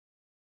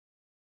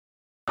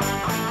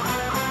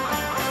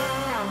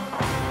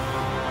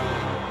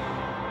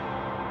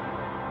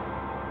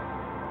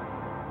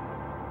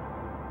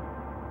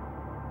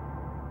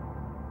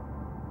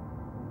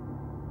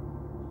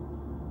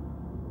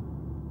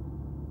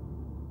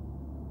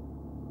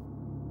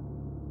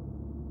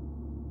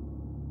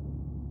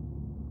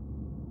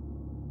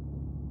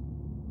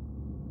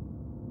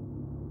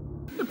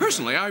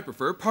Personally, I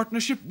prefer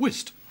partnership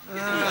whist.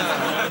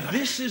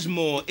 This is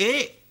more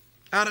it.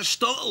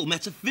 Aristotle,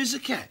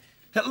 Metaphysica.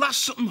 At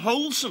last, something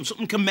wholesome,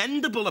 something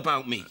commendable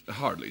about me.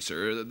 Hardly,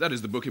 sir. That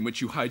is the book in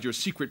which you hide your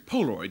secret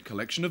Polaroid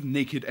collection of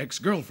naked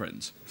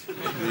ex-girlfriends.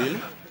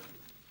 Really?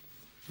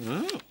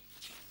 Oh.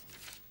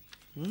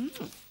 Oh.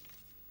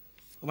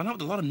 I went out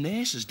with a lot of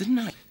nurses, didn't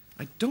I?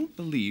 I don't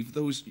believe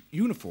those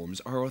uniforms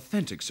are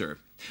authentic, sir.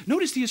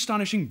 Notice the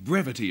astonishing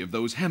brevity of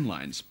those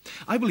hemlines.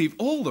 I believe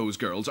all those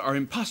girls are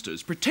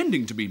imposters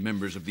pretending to be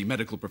members of the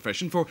medical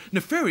profession for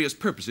nefarious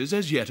purposes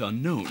as yet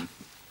unknown.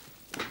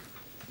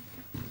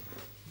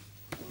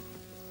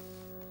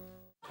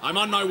 I'm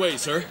on my way,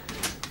 sir.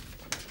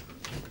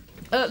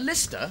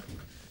 Lister,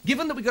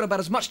 given that we've got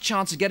about as much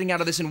chance of getting out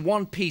of this in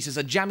one piece as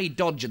a jammy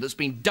dodger that's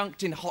been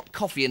dunked in hot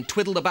coffee and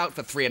twiddled about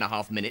for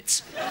 3.5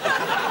 minutes,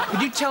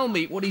 could you tell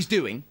me what he's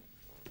doing?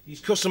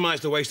 He's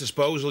customised the waste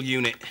disposal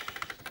unit.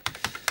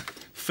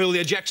 Fill the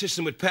eject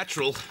system with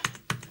petrol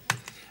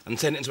and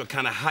turn it into a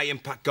kind of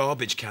high-impact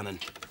garbage cannon.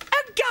 A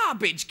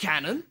garbage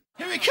cannon?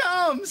 Here he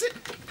comes!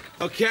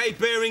 OK,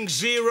 bearing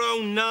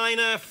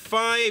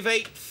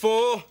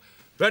 09584.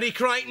 Ready,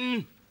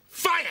 Kryten?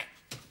 Fire!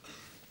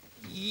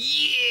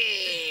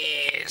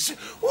 Yes!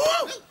 Woo!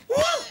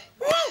 Woo!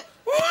 Woo!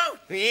 Woo!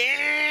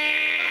 Yeah!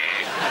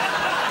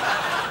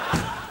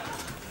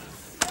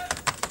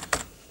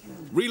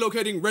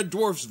 Relocating Red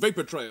Dwarf's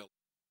vapor trail.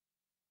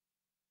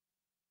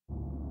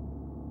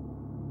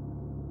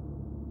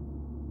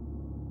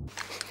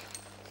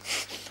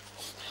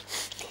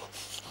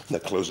 They're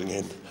closing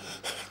in.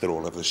 They're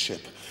all over the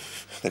ship.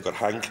 They've got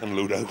Hank and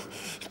Ludo,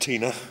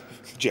 Tina,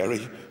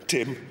 Jerry,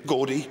 Tim,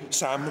 Gordy,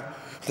 Sam.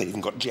 They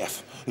even got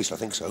Jeff. At least I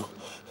think so.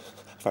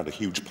 Found a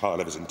huge pile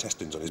of his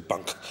intestines on his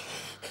bunk.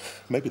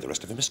 Maybe the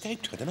rest of him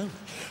escaped. I don't know.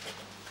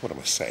 What am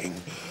I saying?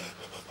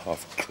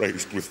 Half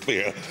crazed with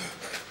fear.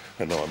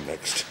 And now I'm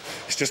next.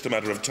 It's just a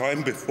matter of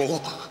time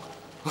before...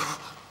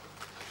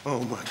 Oh,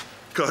 my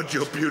God,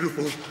 you're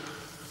beautiful.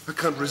 I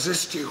can't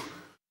resist you.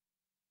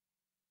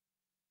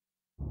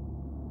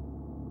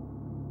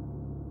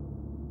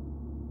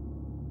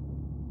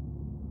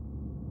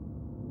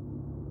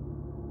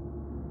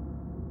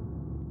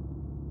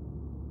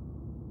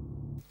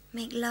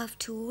 Make love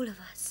to all of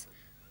us.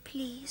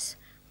 Please,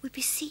 we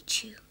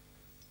beseech you.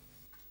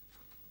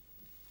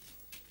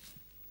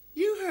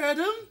 You heard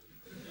them?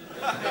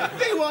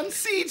 They want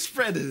seed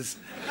spreaders.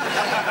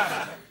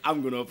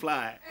 I'm gonna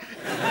apply.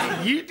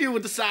 You deal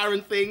with the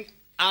siren thing,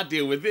 I'll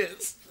deal with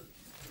this.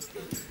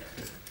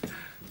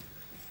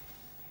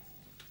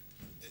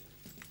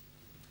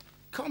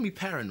 Call me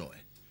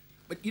paranoid,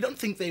 but you don't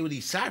think they were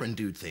these siren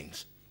dude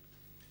things?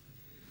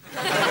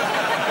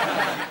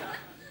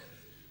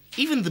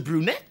 Even the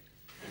brunette?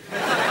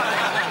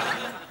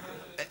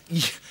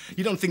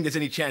 You don't think there's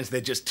any chance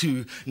they're just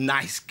two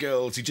nice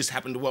girls who just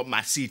happen to want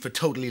my seed for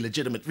totally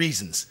legitimate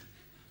reasons?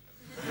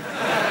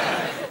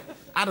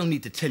 I don't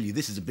need to tell you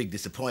this is a big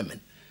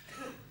disappointment.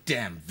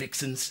 Damn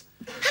vixens.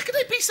 How can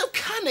they be so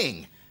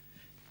cunning?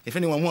 If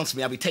anyone wants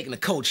me, I'll be taking a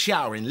cold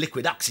shower in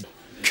liquid oxygen.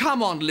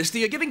 Come on, Lister,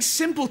 you're giving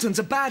simpletons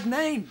a bad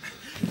name.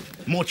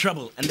 More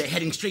trouble, and they're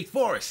heading straight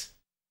for us.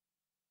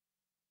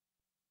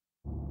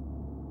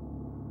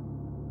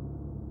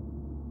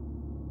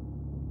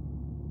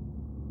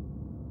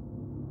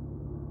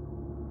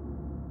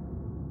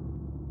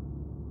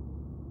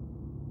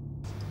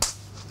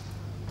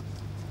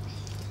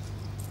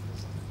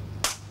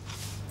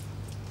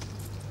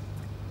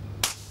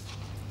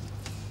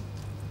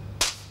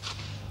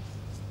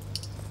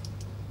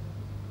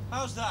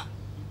 How's that?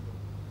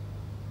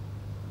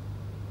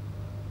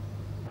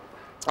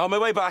 On my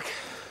way back.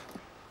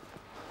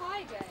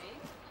 Hi, Dave.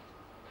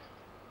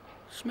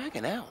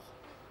 Smacking hell.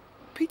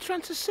 Pete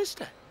Trance's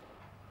sister.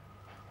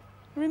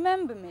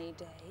 Remember me,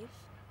 Dave?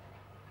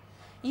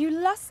 You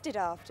lusted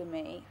after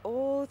me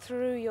all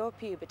through your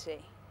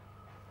puberty.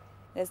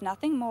 There's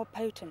nothing more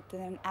potent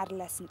than an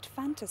adolescent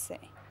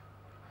fantasy.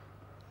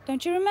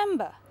 Don't you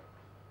remember?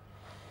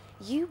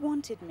 You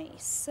wanted me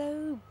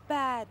so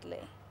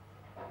badly.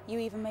 You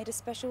even made a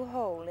special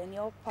hole in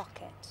your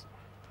pocket.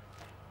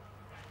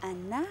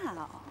 And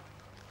now,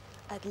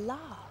 at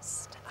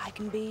last, I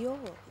can be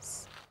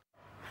yours.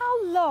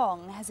 How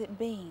long has it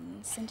been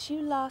since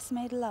you last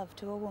made love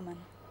to a woman?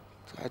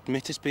 I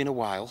admit it's been a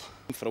while.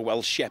 For a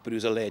Welsh shepherd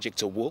who's allergic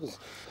to wool.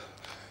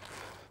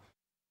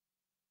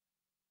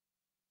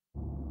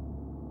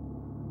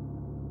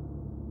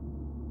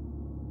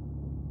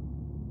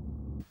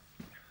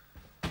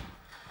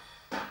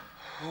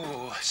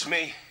 Oh, it's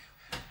me.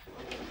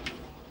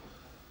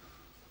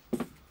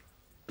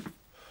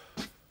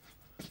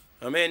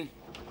 I'm in.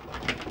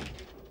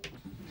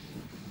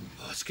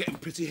 Oh, it's getting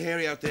pretty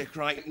hairy out there,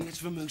 Kryten. It's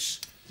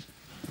vamoose.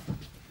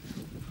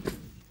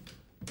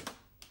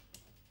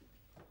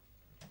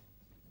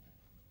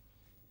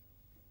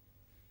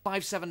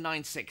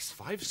 $5796.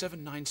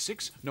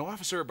 5796? No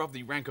officer above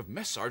the rank of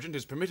mess sergeant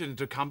is permitted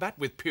into combat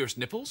with pierced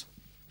nipples?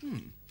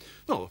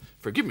 Well,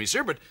 forgive me,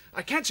 sir, but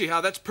I can't see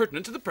how that's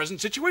pertinent to the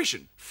present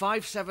situation.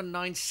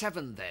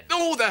 5797, then.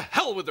 Oh, the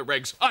hell with the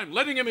regs. I'm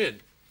letting him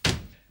in.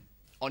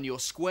 on your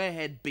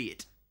squarehead be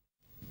it.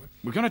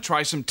 We're going to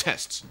try some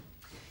tests.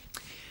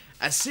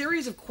 A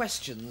series of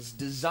questions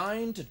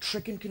designed to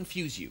trick and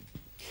confuse you.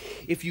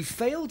 If you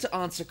fail to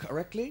answer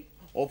correctly,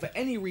 or for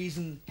any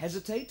reason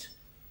hesitate,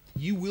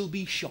 you will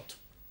be shot.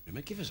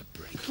 Rimmer, give us a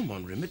break. Come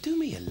on, Rimmer, do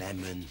me a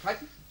lemon.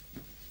 Kryten?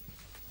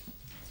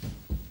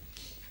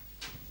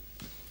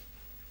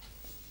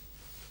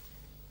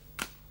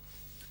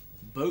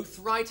 Both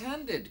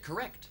right-handed,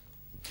 correct.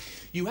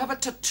 You have a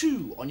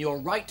tattoo on your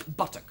right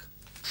buttock.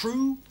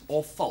 True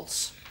or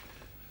false?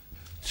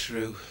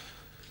 True.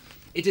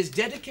 It is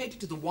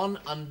dedicated to the one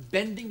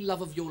unbending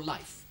love of your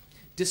life.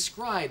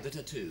 Describe the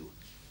tattoo.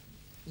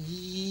 You.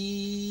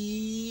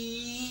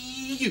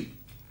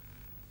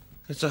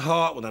 It's a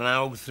heart with an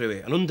owl through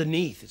it, and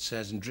underneath it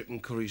says in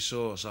dripping curry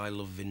sauce, I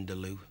love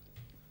Vindaloo.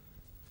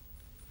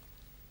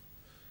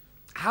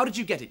 How did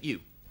you get it, you?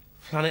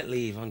 Planet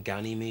Leave on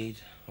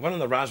Ganymede. I went on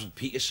the Raz with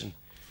Peterson,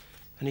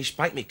 and he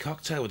spiked me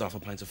cocktail with half a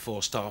pint of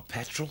 4-star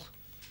petrol.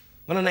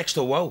 When I next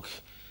awoke,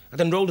 I'd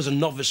enrolled as a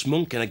novice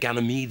monk in a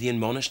Ganymedean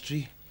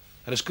monastery.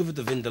 I discovered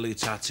the Vindaloo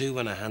tattoo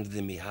when I handed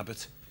in me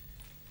habit.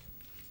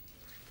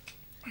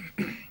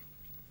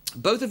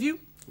 Both of you,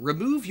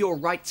 remove your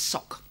right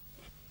sock.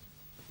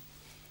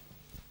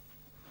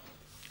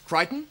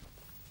 Kryten?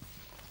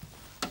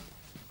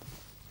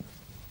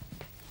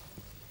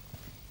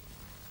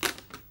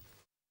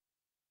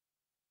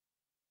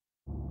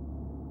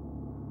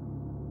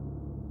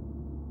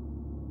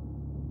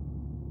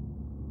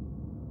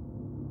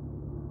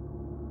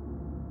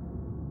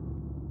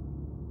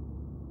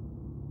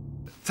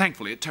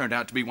 Thankfully, it turned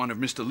out to be one of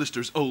Mr.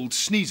 Lister's old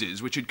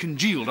sneezes, which had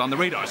congealed on the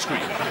radar screen.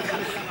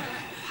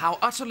 How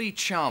utterly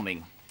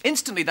charming.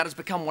 Instantly, that has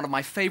become one of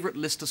my favourite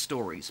Lister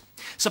stories.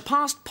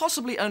 Surpassed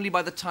possibly only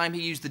by the time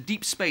he used the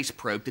deep space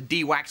probe to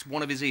de-wax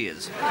one of his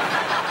ears.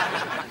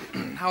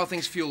 How are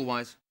things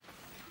fuel-wise?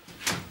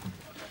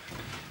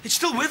 It's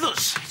still with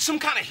us. It's some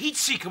kind of heat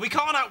seeker. We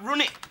can't outrun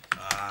it.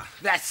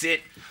 That's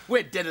it.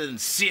 We're deader than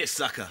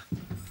seersucker.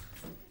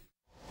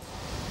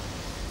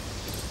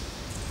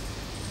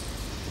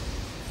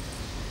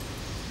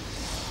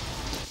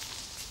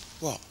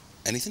 What?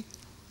 Anything?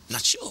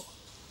 Not sure.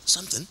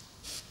 Something.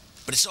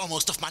 But it's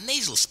almost off my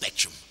nasal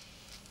spectrum.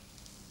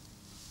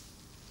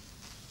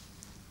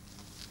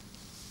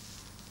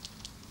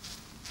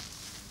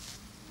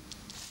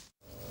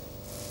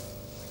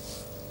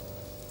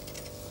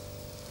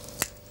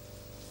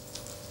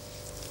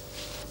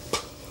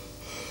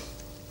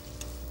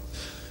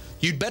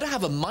 You'd better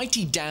have a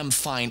mighty damn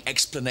fine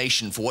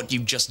explanation for what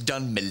you've just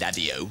done,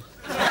 Miladio.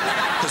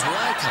 Because where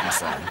I come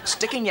from,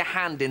 sticking your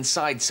hand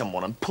inside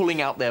someone and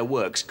pulling out their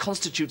works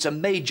constitutes a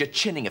major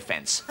chinning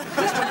offence.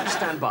 Let's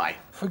stand by.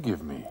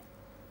 Forgive me.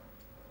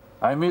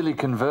 I merely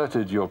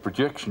converted your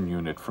projection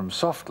unit from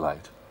soft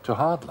light to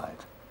hard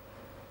light.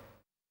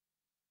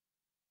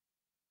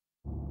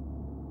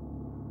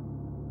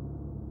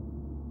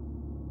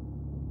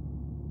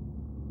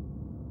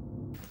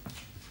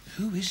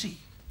 Who is he?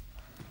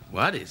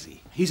 What is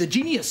he? He's a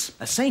genius,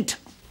 a saint.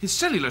 His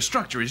cellular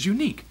structure is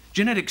unique.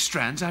 Genetic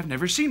strands I've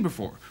never seen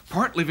before.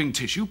 Part living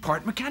tissue,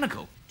 part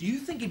mechanical. Do you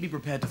think he'd be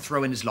prepared to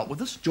throw in his lot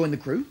with us? Join the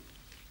crew?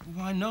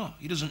 Why not?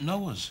 He doesn't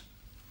know us.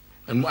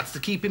 And what's to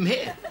keep him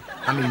here?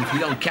 I mean, if you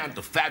don't count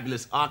the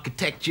fabulous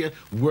architecture,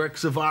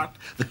 works of art,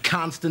 the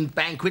constant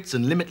banquets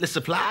and limitless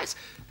supplies,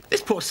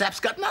 this poor sap's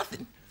got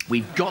nothing.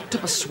 We've got to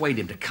persuade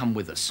him to come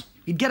with us.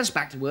 He'd get us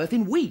back to Earth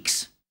in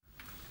weeks.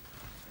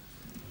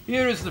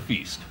 Here is the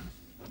feast.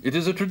 It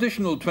is a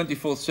traditional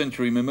 24th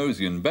century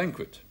Mimosian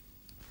banquet.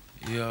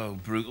 Yo,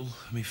 brutal.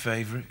 Me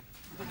favourite.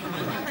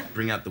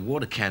 Bring out the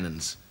water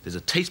cannons. There's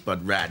a taste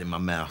bud rad in my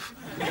mouth.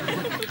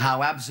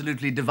 How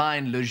absolutely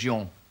divine, Le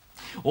Gion.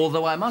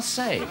 Although I must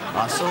say,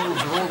 our souls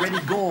are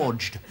already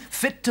gorged,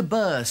 fit to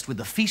burst with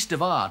the feast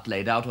of art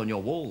laid out on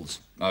your walls.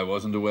 I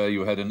wasn't aware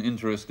you had an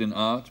interest in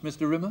art,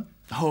 Mr. Rimmer.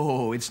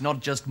 Oh, it's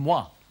not just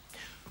moi.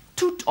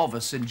 Tout of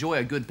us enjoy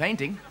a good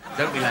painting,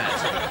 don't we,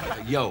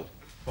 lads? Yo,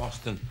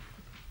 Boston.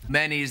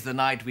 Many's the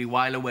night we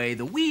while away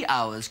the wee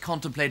hours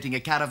contemplating a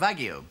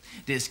Caravaggio,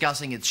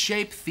 discussing its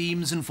shape,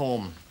 themes, and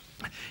form.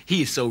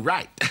 He is so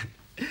right.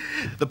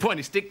 The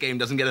pointy stick game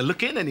doesn't get a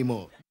look in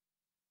anymore.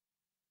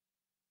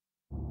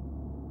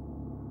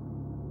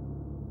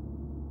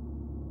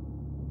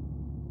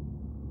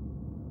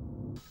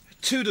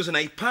 Two dozen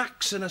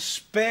 8-packs and a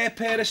spare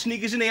pair of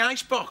sneakers in the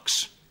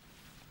icebox.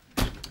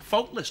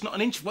 Faultless, not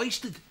an inch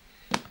wasted.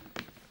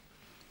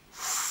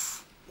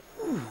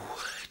 Ooh,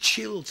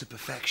 chilled to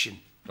perfection.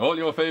 All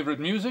your favourite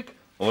music,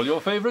 all your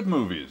favourite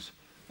movies.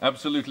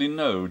 Absolutely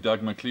no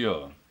Doug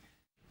McClure.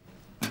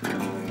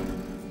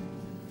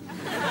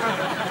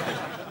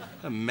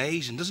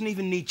 Amazing, doesn't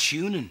even need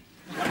tuning.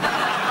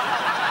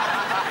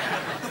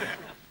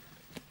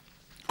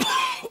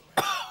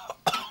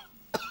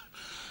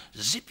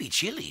 Zippy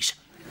chilies.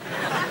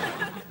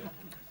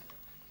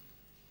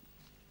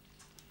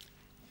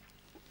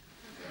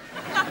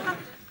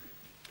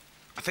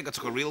 I think I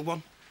took a real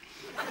one.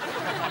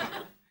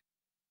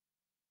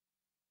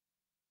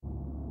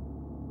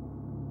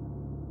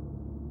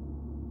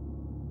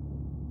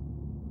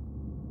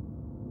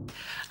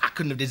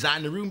 couldn't have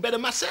designed the room better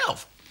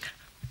myself.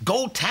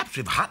 Gold taps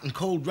with hot and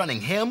cold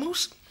running hair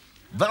mousse.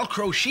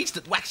 Velcro sheets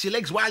that wax your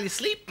legs while you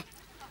sleep.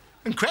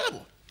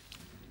 Incredible.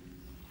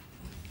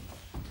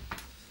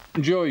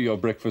 Enjoy your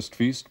breakfast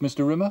feast,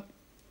 Mr. Rimmer.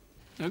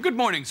 Good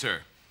morning,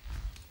 sir.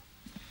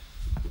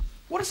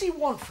 What does he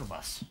want from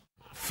us?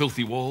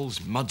 Filthy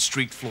walls,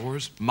 mud-streaked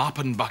floors, mop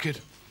and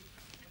bucket.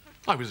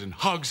 I was in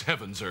hog's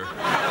heaven, sir.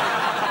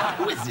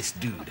 Who is this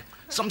dude?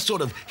 Some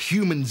sort of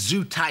human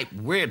zoo-type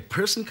weird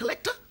person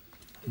collector?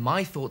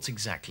 My thoughts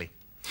exactly.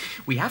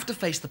 We have to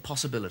face the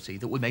possibility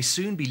that we may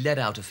soon be led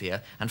out of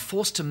here and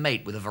forced to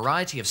mate with a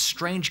variety of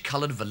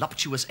strange-coloured,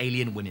 voluptuous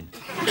alien women.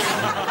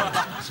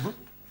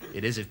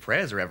 It is if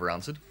prayers are ever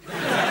answered.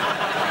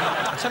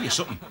 I'll tell you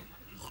something.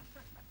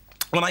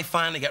 When I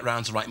finally get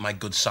round to writing my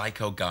Good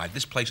Psycho guide,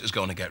 this place is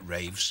going to get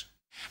raves.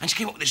 And she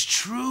came up with this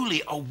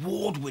truly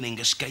award-winning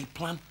escape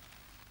plan.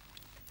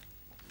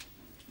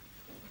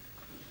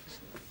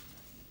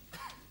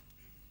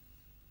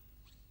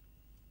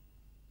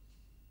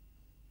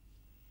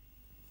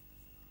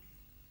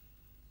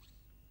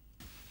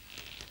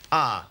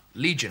 Ah,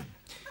 Legion.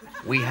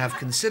 We have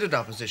considered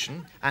our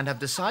position and have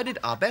decided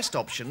our best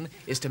option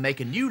is to make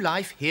a new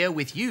life here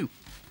with you.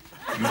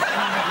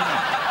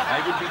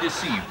 I would be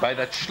deceived by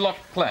that schlock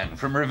plan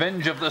from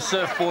Revenge of the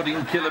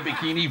Surfboarding Killer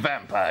Bikini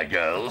Vampire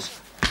Girls.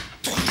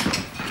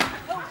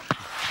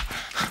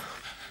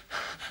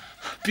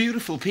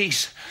 Beautiful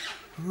piece.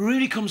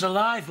 Really comes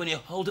alive when you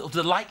hold it up to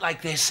the light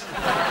like this.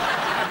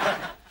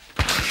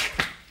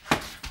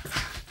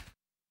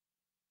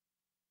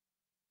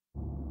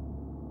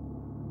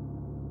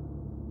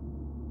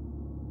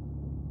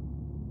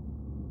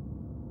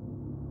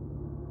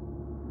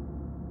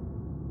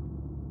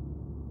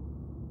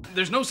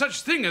 There's no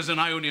such thing as an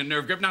Ionian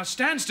nerve grip. Now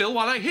stand still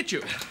while I hit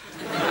you.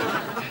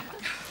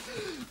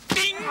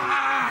 Ding!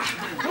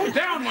 Go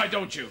down, why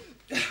don't you?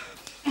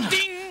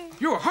 Ding!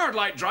 Your hard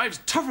light drive's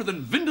tougher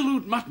than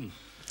Vindaloo mutton.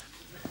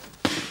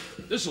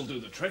 This'll do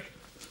the trick.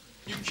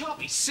 You can't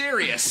be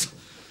serious.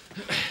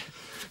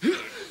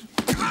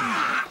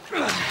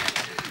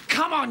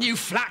 Come on, you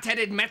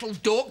flat-headed metal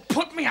dork.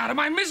 Put me out of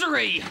my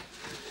misery.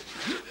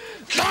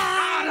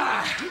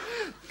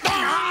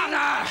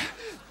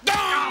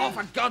 Oh,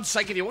 for God's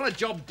sake, if you want a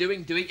job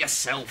doing, do it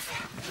yourself.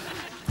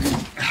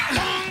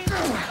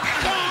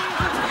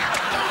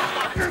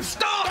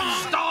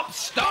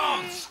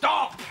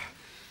 Stop!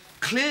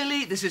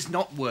 Clearly, this is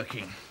not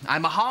working.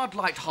 I'm a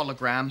hard-light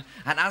hologram,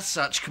 and as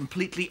such,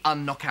 completely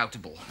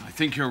unknockoutable. I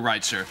think you're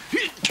right, sir.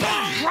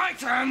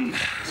 Kryten!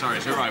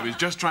 Sorry, sir, I was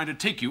just trying to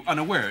take you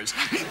unawares.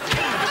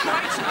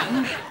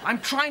 Kryten! I'm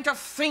trying to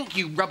think,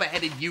 you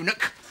rubber-headed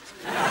eunuch.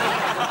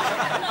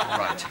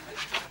 Right.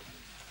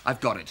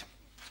 I've got it.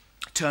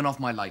 Turn off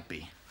my light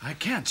bee. I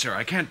can't, sir.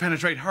 I can't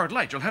penetrate hard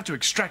light. You'll have to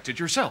extract it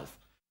yourself.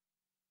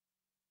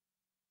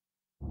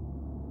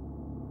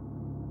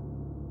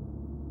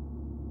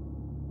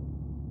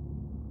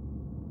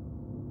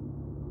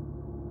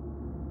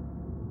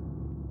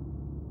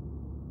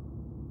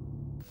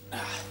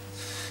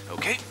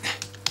 Okay.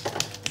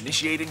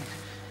 Initiating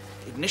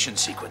ignition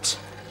sequence.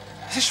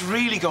 Is this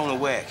really going to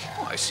work?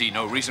 Oh, I see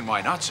no reason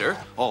why not, sir.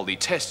 All the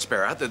tests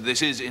bear out that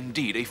this is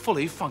indeed a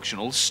fully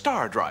functional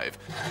star drive.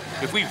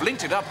 If we've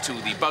linked it up to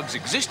the bug's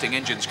existing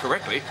engines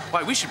correctly,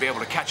 why, we should be able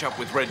to catch up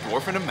with Red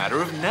Dwarf in a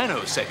matter of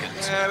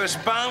nanoseconds. It's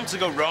bound to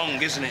go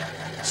wrong, isn't it?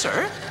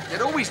 Sir?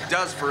 It always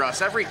does for us,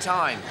 every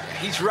time.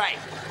 He's right.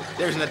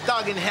 There's a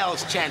dog in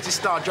hell's chance this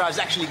star drive's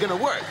actually gonna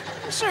work.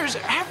 Sirs,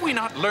 have we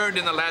not learned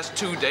in the last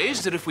 2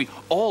 days that if we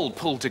all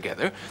pull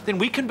together, then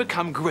we can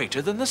become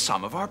greater than the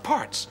sum of our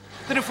parts?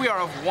 That if we are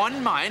of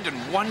one mind and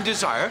one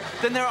desire,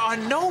 then there are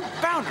no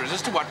boundaries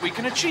as to what we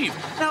can achieve.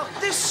 Now,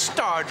 this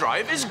star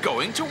drive is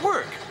going to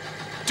work.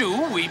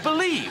 Do we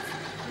believe?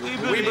 We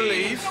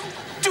believe.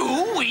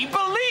 Do we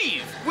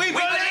believe? We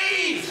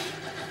believe!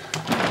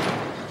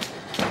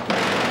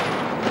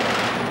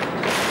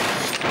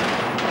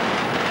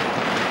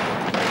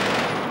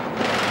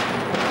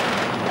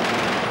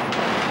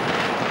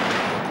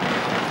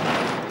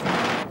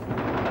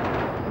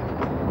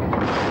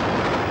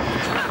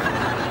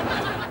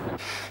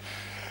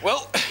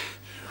 Well,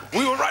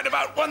 we were right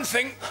about one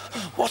thing.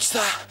 What's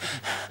that?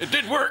 It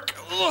did work.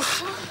 Ugh.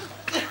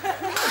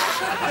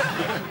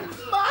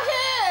 My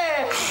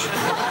head!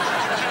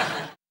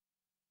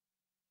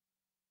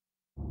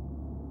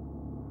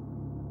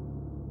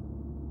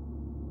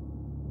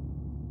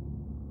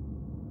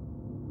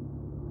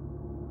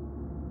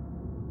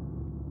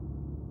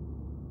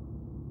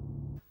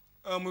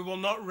 And we will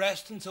not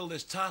rest until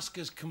this task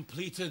is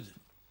completed.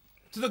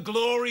 To the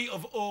glory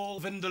of all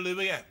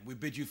Vindaloo, we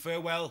bid you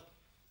farewell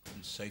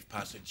and safe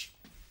passage.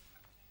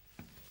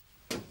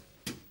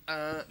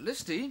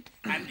 Listy?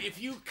 And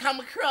if you come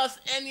across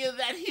any of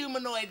that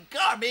humanoid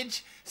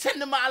garbage,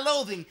 send them my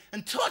loathing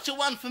and torture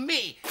one for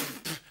me.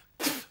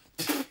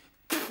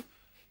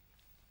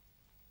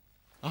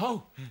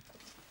 Oh.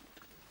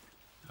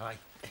 Hi.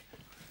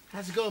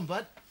 How's it going,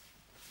 bud?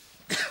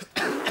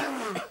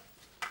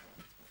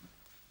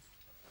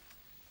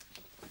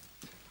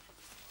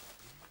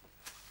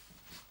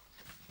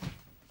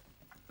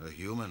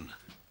 human.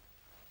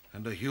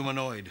 And a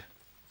humanoid.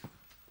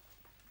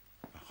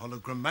 A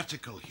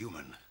hologrammatical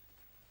human.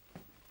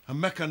 A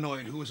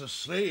mechanoid who is a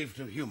slave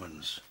to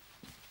humans.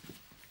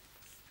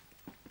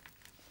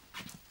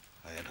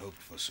 I had hoped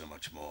for so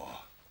much more.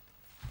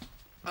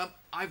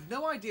 I've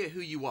no idea who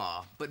you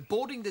are, but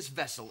boarding this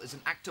vessel is an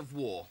act of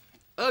war.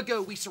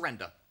 Ergo, we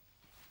surrender.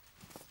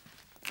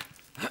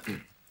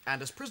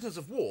 And as prisoners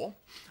of war,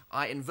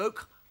 I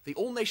invoke the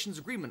All Nations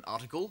Agreement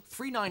Article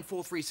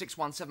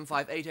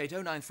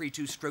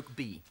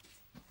 39436175880932-B.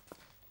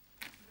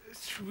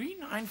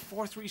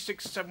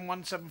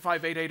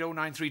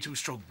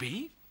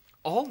 3943671758809322-B?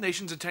 All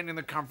nations attending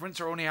the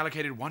conference are only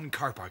allocated one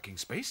car parking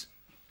space?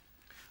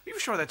 Are you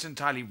sure that's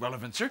entirely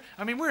relevant, sir?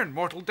 I mean, we're in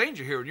mortal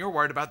danger here, and you're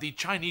worried about the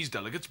Chinese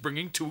delegates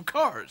bringing 2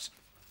 cars.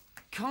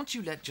 Can't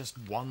you let just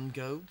one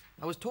go?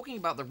 I was talking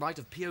about the right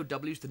of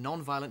POWs to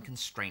non-violent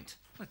constraint.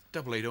 That's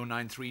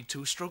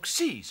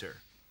 880932-C, sir.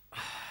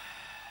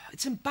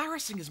 It's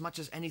embarrassing as much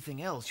as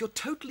anything else. You're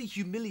totally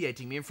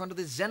humiliating me in front of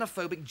this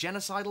xenophobic,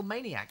 genocidal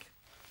maniac.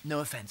 No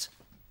offense.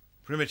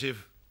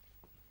 Primitive.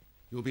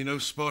 You'll be no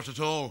sport at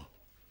all.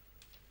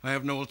 I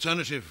have no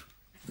alternative.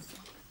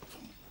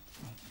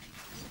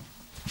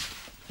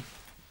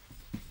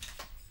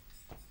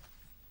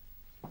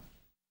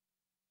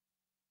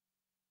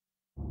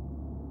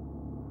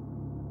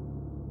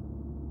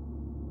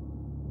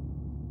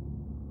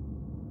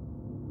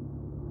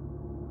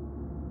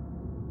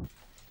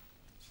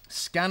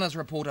 Scanners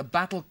report a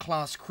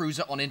battle-class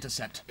cruiser on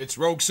intercept. It's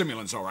rogue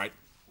simulants, all right.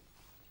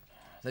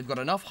 They've got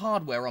enough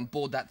hardware on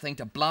board that thing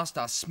to blast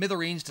our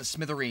smithereens to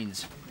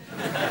smithereens.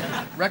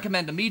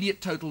 Recommend immediate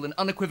total and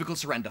unequivocal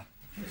surrender.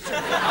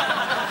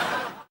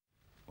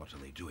 What are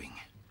they doing?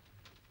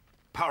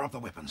 Power up the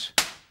weapons.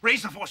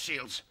 Raise the force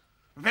shields.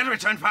 Prepare to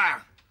return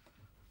fire.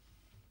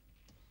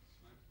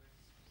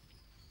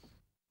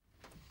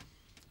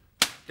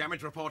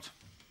 Damage report.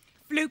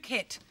 Fluke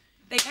hit.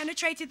 They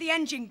penetrated the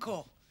engine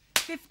core.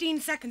 15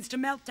 seconds to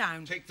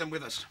meltdown. Take them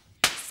with us.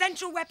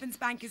 Central weapons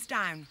bank is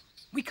down.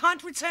 We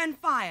can't return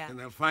fire. And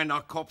they'll find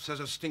our corpse has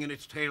a sting in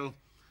its tail.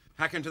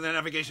 Hack into their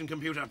navigation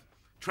computer.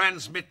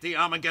 Transmit the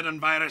Armageddon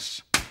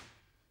virus.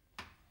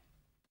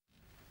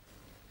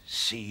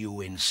 See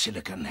you in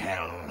Silicon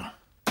Hell.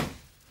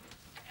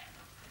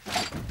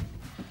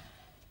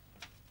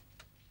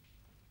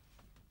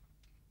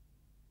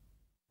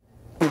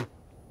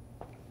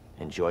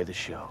 Enjoy the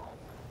show.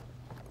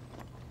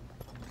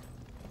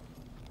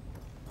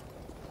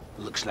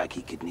 Looks like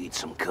he could need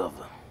some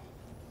cover.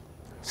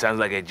 Sounds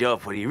like a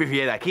job for the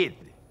Riviera Kid.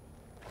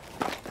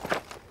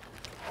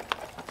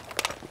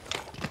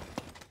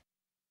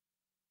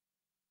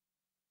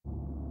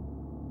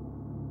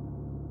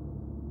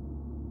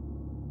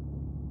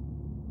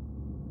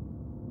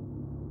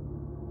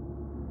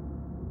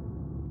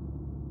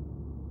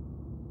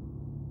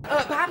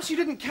 Perhaps you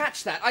didn't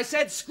catch that. I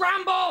said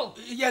scramble!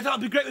 Yeah, that'll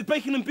be great with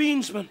bacon and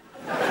beans, man.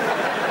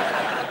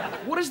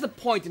 What is the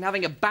point in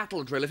having a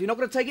battle drill if you're not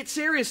going to take it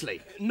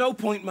seriously? No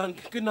point, man.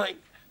 Good night.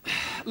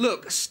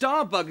 Look,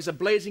 Starbug is a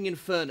blazing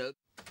inferno.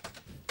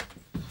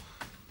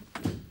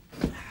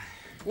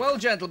 Well,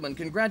 gentlemen,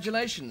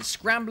 congratulations.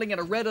 Scrambling at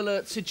a red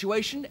alert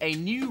situation, a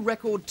new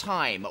record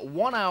time.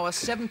 1 hour,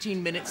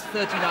 17 minutes,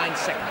 39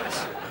 seconds.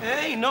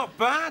 Hey, not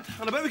bad.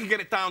 And I bet we could get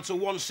it down to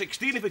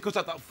 1:16 if we cut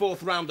out that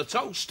 4th round of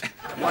toast.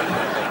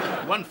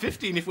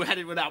 1:15 if we had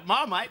it without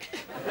Marmite.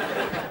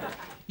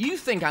 You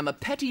think I'm a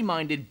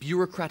petty-minded,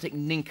 bureaucratic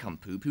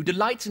nincompoop who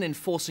delights in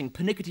enforcing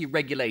pernickety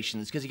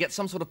regulations because he gets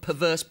some sort of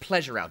perverse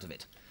pleasure out of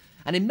it.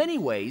 And in many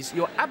ways,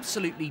 you're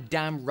absolutely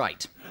damn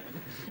right.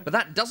 But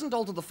that doesn't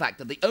alter the fact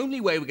that the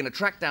only way we're going to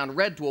track down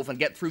Red Dwarf and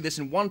get through this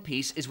in one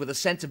piece is with a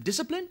sense of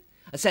discipline,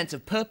 a sense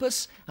of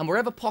purpose, and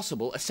wherever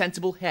possible, a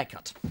sensible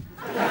haircut.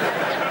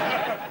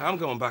 I'm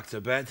going back to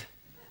bed.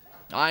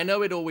 I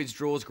know it always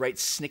draws great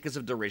snickers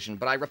of derision,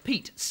 but I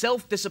repeat,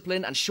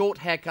 self-discipline and short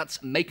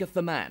haircuts maketh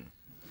the man.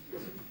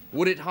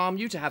 Would it harm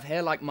you to have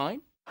hair like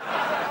mine?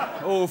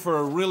 Oh, for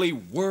a really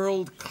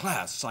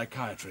world-class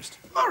psychiatrist.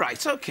 All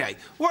right, okay.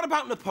 What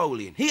about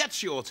Napoleon? He had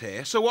short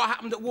hair, so what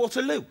happened at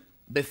Waterloo?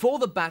 Before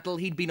the battle,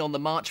 he'd been on the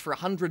march for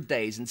 100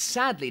 days and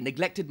sadly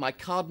neglected my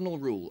cardinal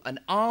rule. An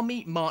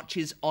army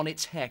marches on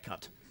its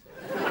haircut.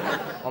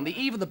 On the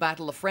eve of the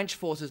battle, the French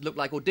forces looked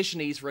like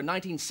auditionees for a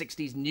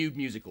 1960s nude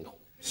musical.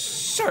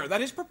 Sir,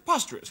 that is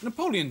preposterous.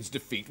 Napoleon's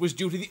defeat was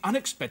due to the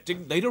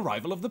unexpected late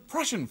arrival of the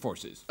Prussian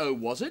forces. Oh,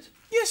 was it?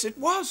 Yes, it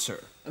was, sir.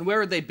 And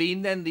where had they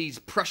been then, these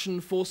Prussian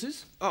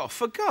forces? Oh,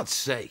 for God's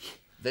sake.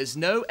 There's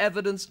no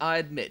evidence, I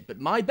admit, but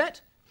my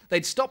bet,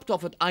 they'd stopped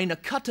off at Eine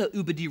Cutter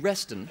über die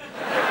Resten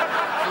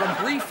for a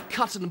brief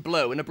cut and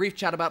blow and a brief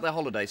chat about their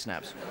holiday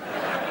snaps.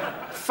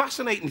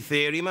 Fascinating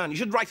theory, man. You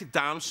should write it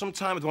down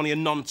sometime with one of your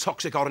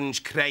non-toxic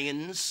orange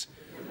crayons.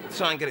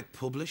 Try and get it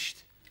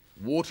published.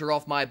 Water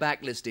off my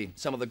back, Listy.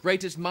 Some of the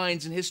greatest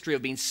minds in history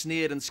have been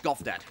sneered and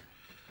scoffed at.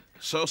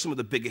 So some of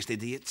the biggest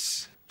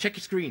idiots. Check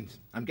your screens.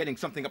 I'm getting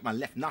something up my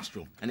left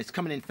nostril, and it's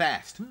coming in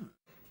fast.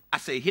 I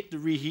say hit the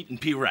reheat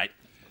and peel right.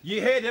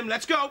 You heard him.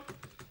 Let's go.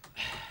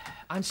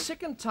 I'm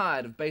sick and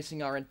tired of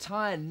basing our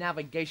entire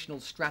navigational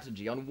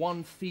strategy on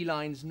one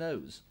feline's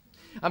nose.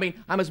 I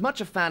mean, I'm as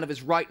much a fan of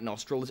his right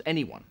nostril as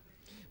anyone.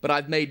 But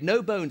I've made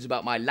no bones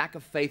about my lack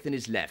of faith in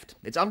his left.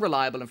 It's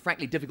unreliable and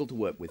frankly difficult to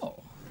work with.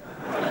 Oh.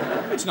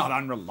 It's not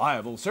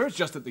unreliable, sir. It's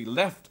just that the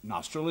left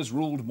nostril is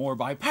ruled more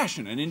by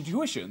passion and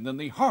intuition than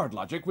the hard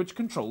logic which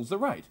controls the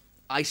right.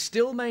 I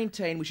still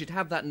maintain we should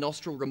have that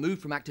nostril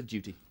removed from active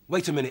duty.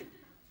 Wait a minute.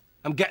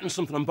 I'm getting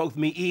something on both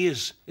me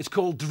ears. It's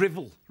called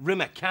drivel.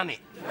 Rimmer, can it?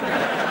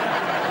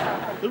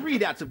 The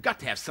readouts have got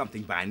to have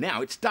something by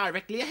now. It's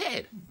directly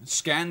ahead.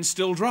 Scan's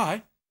still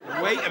dry.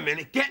 Wait a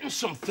minute. Getting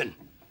something.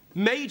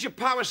 Major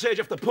power surge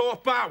off the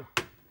port bow.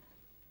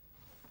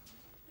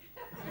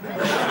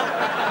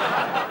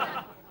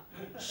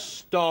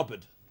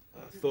 Starboard.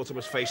 I thought I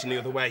was facing the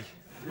other way.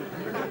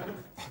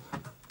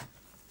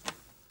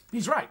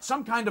 He's right.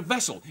 Some kind of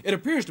vessel. It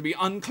appears to be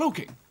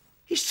uncloaking.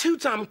 He's too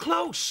damn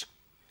close.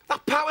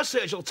 That power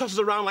surge will toss us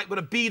around like we're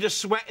a bead of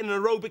sweat in an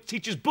aerobic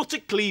teacher's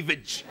buttock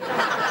cleavage.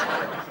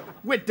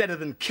 We're deader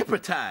than kipper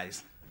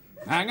ties.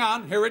 Hang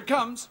on, here it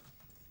comes.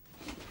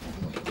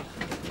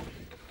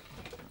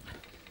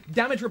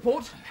 Damage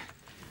report?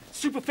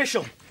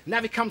 Superficial.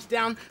 Navi comes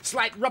down,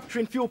 slight rupture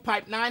in fuel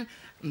pipe 9,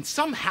 and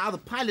somehow the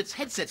pilot's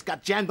headsets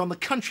got jammed on the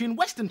country and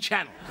western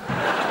channel.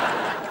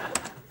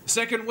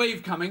 Second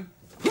wave coming.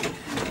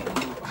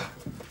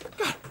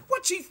 God,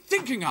 what's he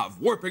thinking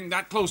of? Warping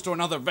that close to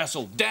another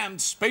vessel,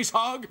 damned space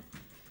hog?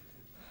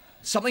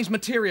 Something's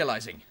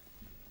materializing.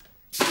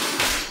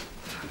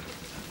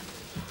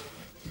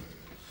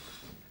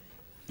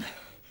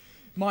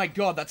 My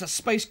God, that's a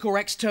Space Corps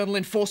external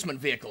enforcement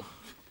vehicle.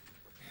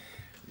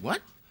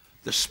 What?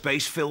 The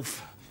space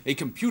filth. A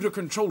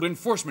computer-controlled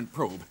enforcement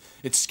probe.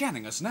 It's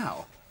scanning us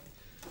now.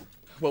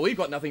 Well, we've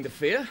got nothing to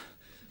fear.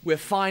 We're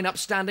fine,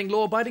 upstanding,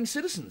 law-abiding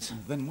citizens.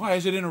 Then why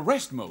is it in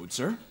arrest mode,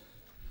 sir?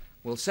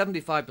 Well,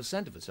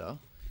 75% of us are.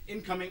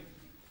 Incoming.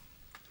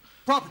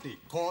 Property,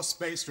 core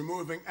space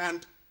removing,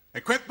 and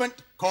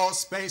equipment, core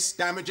space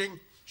damaging.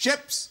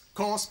 Ships,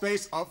 core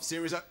space of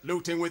series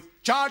looting with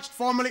charged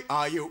formally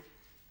RU.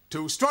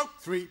 2 stroke,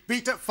 3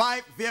 beta,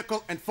 5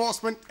 vehicle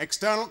enforcement,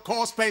 external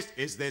core space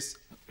is this.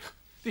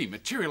 The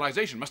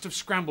materialization must have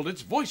scrambled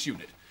its voice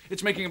unit.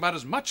 It's making about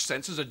as much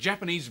sense as a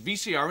Japanese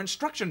VCR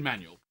instruction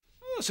manual.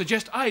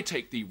 Suggest I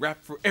take the rap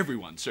for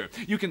everyone, sir.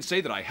 You can say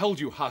that I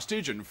held you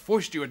hostage and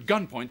forced you at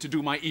gunpoint to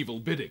do my evil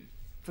bidding.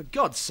 For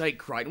God's sake,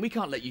 Kryten, we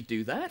can't let you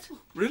do that.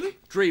 Really?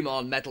 Dream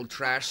on, metal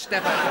trash.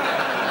 Step out of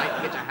the light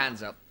and get your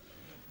hands up.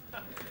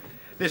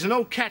 There's an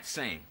old cat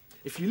saying,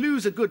 if you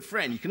lose a good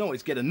friend, you can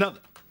always get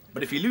another.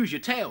 But if you lose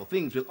your tail,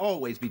 things will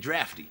always be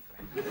drafty.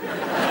 It's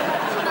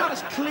not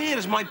as clear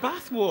as my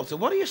bathwater.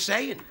 What are you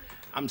saying?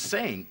 I'm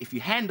saying, if you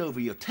hand over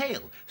your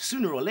tail,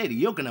 sooner or later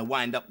you're gonna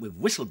wind up with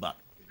Whistlebutt.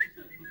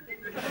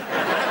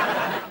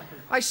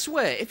 I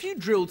swear, if you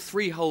drilled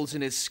 3 holes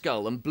in his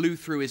skull and blew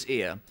through his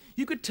ear,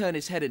 you could turn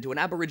his head into an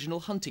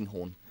aboriginal hunting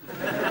horn.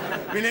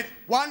 Minute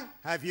 1,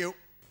 have you?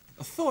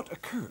 A thought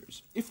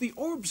occurs. If the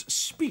orb's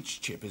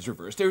speech chip is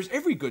reversed, there's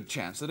every good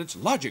chance that its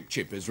logic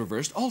chip is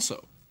reversed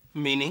also.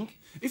 Meaning?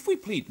 If we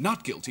plead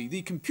not guilty,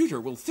 the computer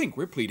will think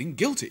we're pleading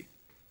guilty.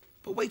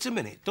 But wait a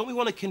minute. Don't we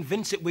want to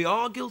convince it we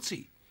are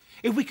guilty?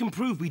 If we can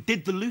prove we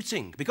did the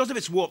looting, because of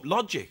its warped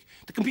logic,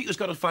 the computer's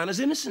got to find us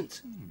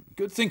innocent.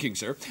 Good thinking,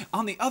 sir.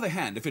 On the other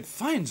hand, if it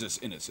finds us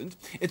innocent,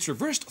 its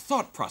reversed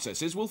thought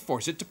processes will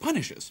force it to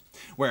punish us.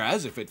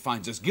 Whereas if it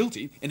finds us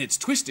guilty, in its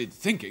twisted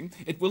thinking,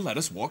 it will let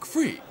us walk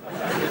free.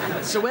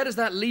 So where does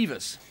that leave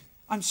us?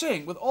 I'm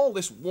saying, with all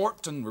this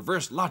warped and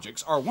reversed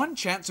logics, our one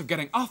chance of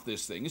getting off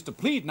this thing is to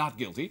plead not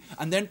guilty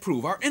and then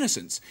prove our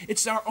innocence.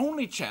 It's our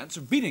only chance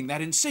of beating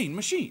that insane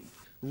machine.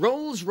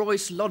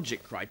 Rolls-Royce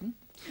logic, Kryten.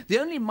 The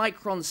only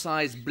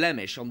micron-sized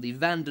blemish on the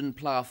Vanden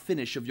Pla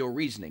finish of your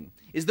reasoning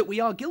is that we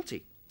are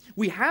guilty.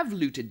 We have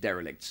looted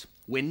derelicts.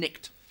 We're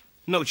nicked.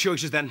 No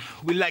choices, then.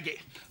 We leg it.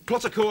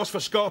 Plot a course for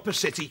Scarpa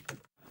City.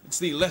 It's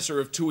the lesser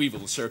of two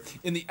evils, sir.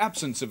 In the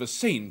absence of a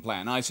sane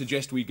plan, I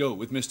suggest we go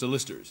with Mr.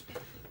 Lister's.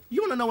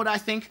 You want to know what I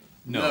think?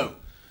 No.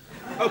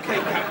 OK,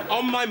 Cap,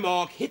 on my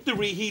mark, hit the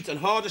reheat and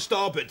hard a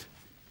starboard.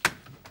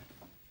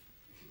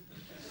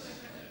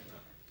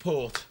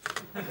 Port.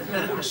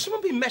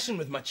 Someone be messing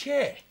with my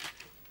chair.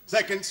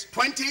 Seconds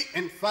 20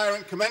 in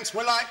firing commence.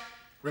 Will I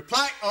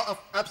reply or of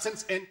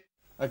absence in?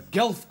 A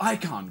Gelf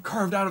icon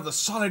carved out of the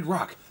solid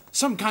rock.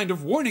 Some kind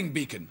of warning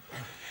beacon.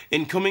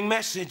 Incoming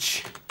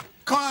message.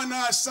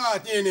 Kana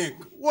sardinik.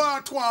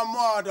 What one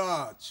more?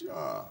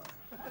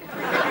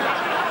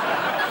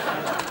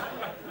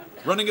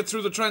 Running it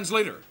through the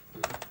translator.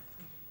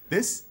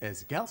 This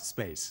is Gelf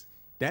Space.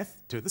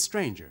 Death to the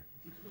stranger.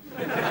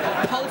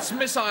 Pulse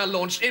missile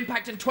launched.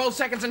 Impact in 12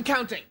 seconds and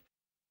counting.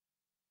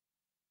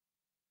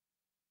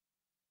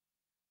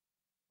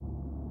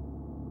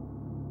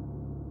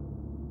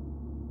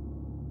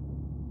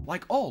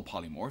 Like all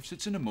polymorphs,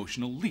 it's an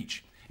emotional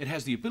leech. It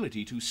has the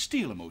ability to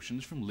steal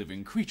emotions from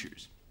living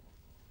creatures.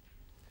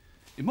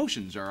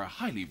 Emotions are a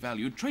highly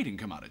valued trading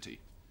commodity.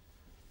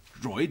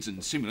 Droids and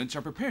simulants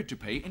are prepared to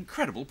pay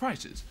incredible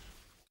prices.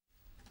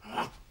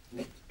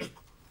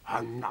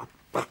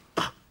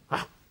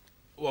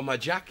 Want my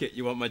jacket?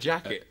 You want my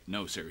jacket?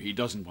 No, sir, he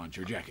doesn't want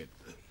your jacket.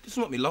 Doesn't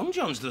want me long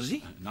johns, does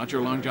he? Not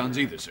your long johns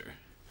either, sir.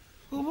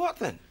 Well, what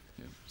then?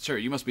 Sir,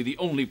 you must be the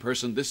only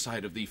person this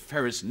side of the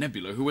Ferris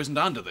Nebula who isn't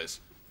onto this.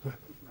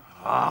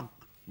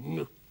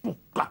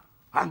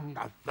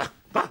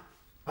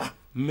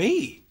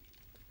 Me?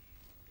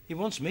 He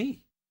wants me.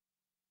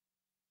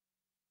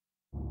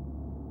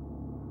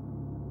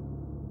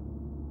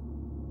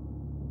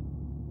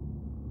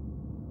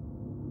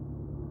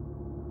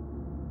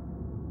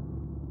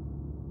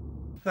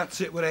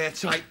 That's it, we're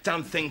airtight.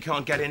 Damn thing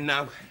can't get in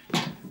now.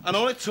 And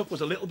all it took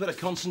was a little bit of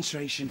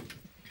concentration.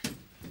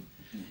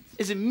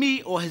 Is it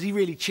me, or has he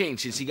really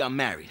changed since he got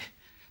married?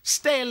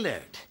 Stay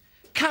alert,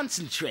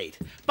 concentrate,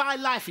 buy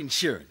life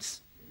insurance.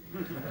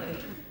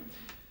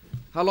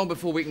 How long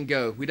before we can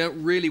go? We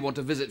don't really want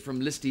a visit from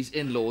Listy's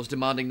in-laws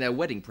demanding their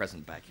wedding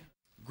present back.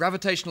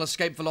 Gravitational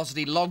escape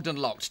velocity logged and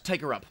locked.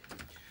 Take her up.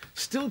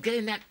 Still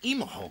getting that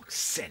Emahawk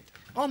scent,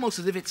 almost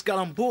as if it's got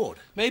on board.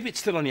 Maybe it's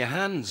still on your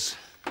hands.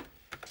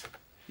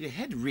 Your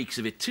head reeks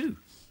of it too.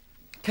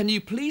 Can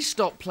you please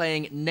stop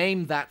playing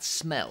Name That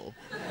Smell?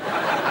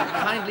 And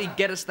kindly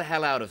get us the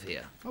hell out of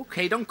here.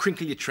 Okay, don't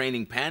crinkle your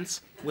training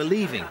pants. We're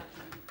leaving.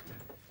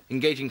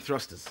 Engaging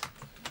thrusters.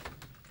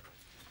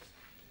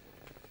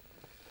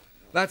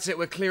 That's it,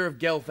 we're clear of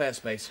Gelf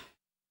airspace.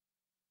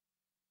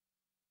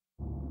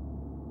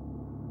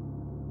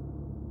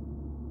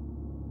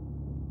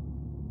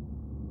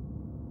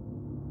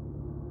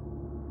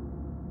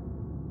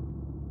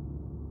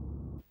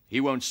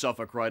 He won't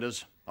suffer,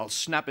 Kryten. I'll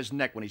snap his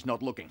neck when he's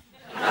not looking.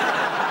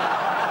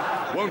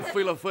 Won't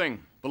feel a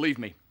thing, believe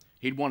me.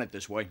 He'd want it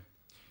this way.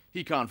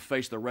 He can't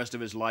face the rest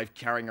of his life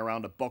carrying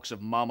around a box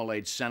of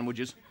marmalade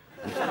sandwiches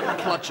and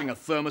clutching a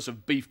thermos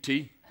of beef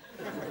tea.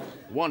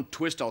 One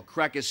twist, I'll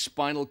crack his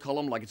spinal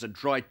column like it's a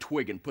dry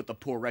twig and put the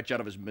poor wretch out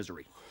of his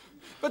misery.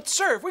 But,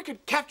 sir, if we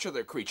could capture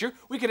the creature,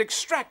 we could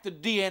extract the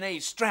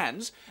DNA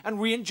strands and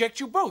re-inject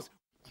you both.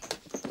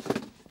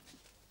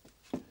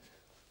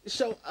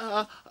 So,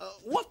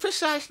 what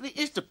precisely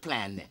is the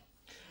plan, then?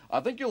 I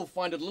think you'll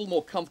find it a little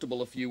more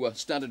comfortable if you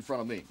stand in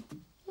front of me.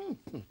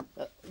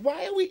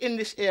 Why are we in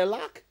this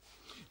airlock?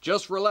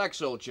 Just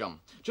relax, old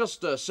chum.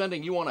 Just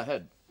sending you on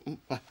ahead.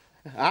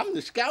 I'm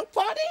the scout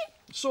party?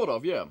 Sort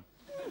of, yeah.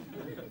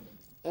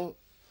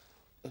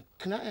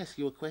 Can I ask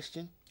you a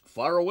question?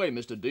 Fire away,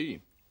 Mr.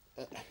 D.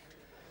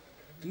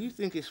 Do you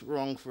think it's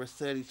wrong for a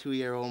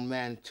 32-year-old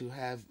man to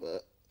have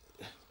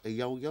a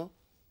yo-yo?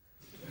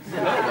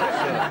 No,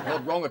 that's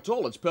not wrong at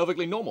all. It's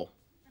perfectly normal.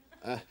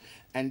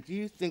 And do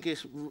you think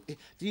it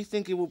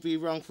will be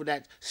wrong for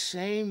that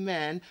same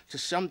man to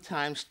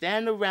sometimes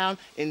stand around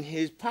in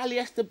his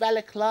polyester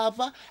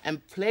balaclava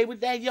and play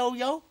with that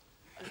yo-yo,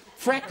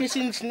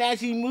 practicing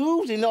snazzy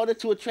moves in order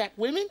to attract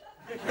women?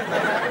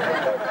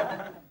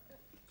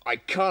 I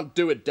can't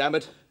do it, damn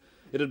it.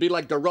 It'd be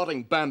like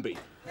garroting Bambi.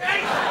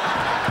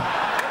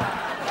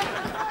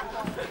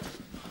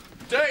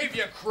 Dave,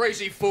 you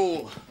crazy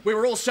fool. We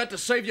were all set to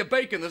save your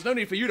bacon. There's no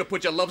need for you to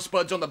put your love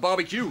spuds on the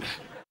barbecue.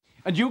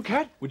 And you,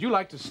 Cat, would you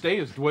like to stay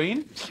as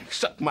Dwayne?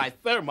 Suck my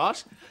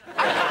thermos.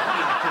 I like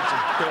being a prince of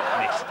dirt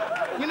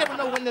mix. You never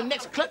know when the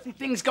next clutzy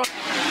thing's gonna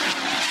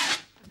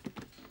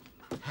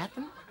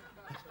happen.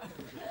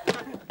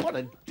 What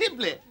a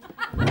diblet.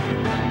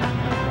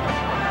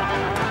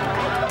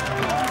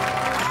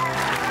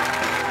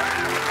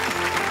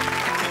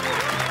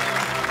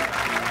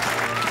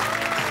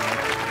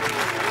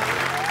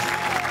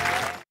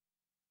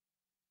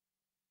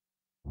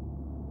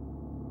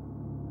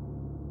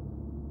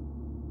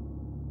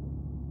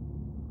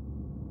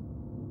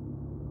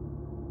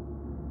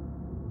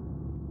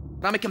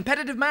 I'm a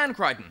competitive man,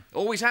 Kryten.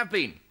 Always have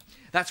been.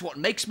 That's what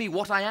makes me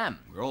what I am.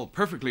 We're all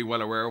perfectly well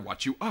aware of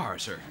what you are,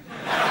 sir.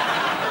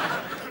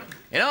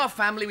 In our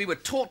family, we were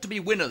taught to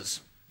be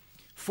winners.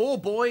 4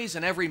 boys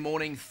and every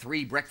morning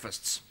 3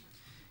 breakfasts.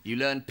 You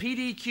learn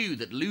PDQ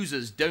that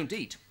losers don't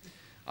eat.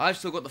 I've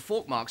still got the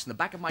fork marks in the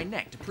back of my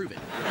neck to prove it.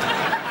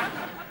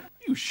 Are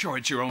you sure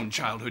it's your own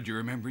childhood you're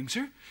remembering,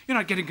 sir? You're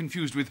not getting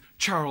confused with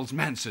Charles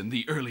Manson,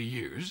 the early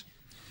years?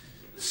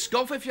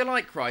 Scoff if you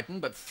like, Kryten,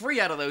 but 3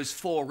 out of those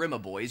 4 Rimmer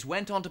boys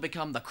went on to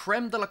become the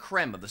creme de la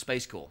creme of the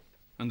Space Corps.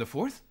 And the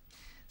 4th?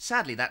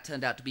 Sadly, that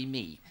turned out to be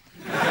me.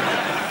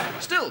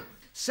 Still,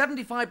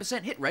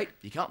 75% hit rate.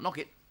 You can't knock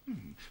it.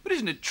 But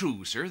isn't it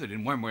true, sir, that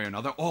in one way or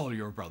another all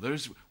your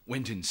brothers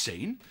went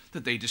insane?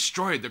 That they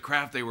destroyed the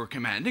craft they were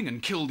commanding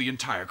and killed the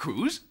entire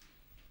cruise?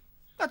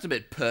 That's a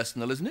bit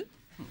personal, isn't it?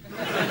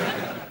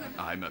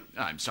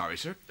 I'm sorry,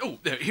 sir. Oh,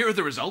 here are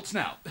the results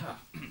now.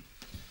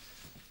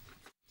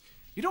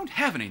 You don't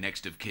have any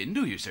next of kin,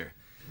 do you, sir?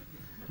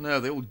 No,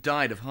 they all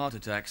died of heart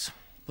attacks.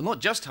 Well, not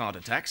just heart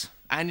attacks.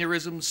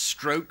 Aneurysms,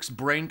 strokes,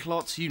 brain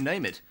clots, you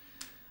name it.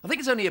 I think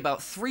it's only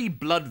about 3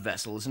 blood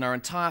vessels in our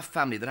entire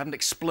family that haven't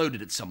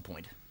exploded at some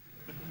point.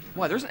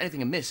 Why, there isn't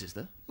anything amiss, is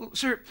there? Well,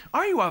 sir,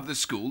 are you of the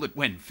school that,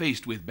 when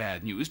faced with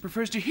bad news,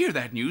 prefers to hear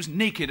that news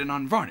naked and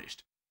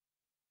unvarnished?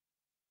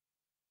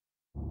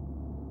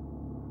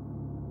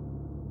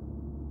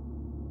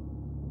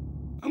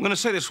 I'm going to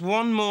say this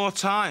one more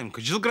time,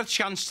 because you'll get a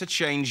chance to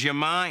change your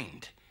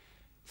mind.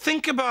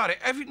 Think about it,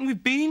 everything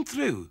we've been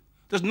through.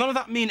 Does none of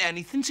that mean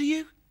anything to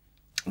you?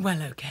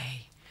 Well,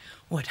 OK.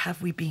 What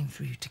have we been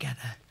through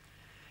together?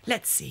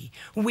 Let's see.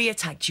 We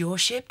attacked your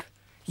ship,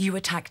 you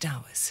attacked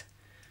ours.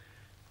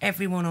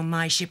 Everyone on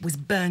my ship was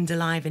burned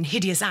alive in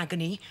hideous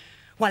agony,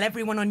 while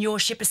everyone on your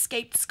ship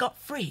escaped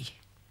scot-free.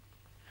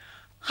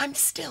 I'm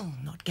still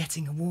not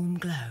getting a warm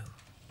glow.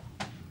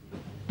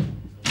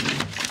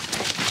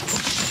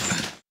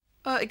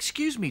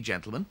 Excuse me,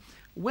 gentlemen.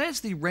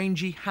 Where's the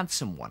rangy,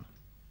 handsome one?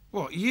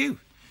 What, you?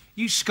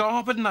 You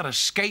scarpered in that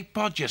escape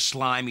pod, you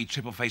slimy,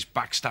 triple-faced,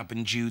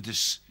 backstabbing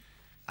Judas.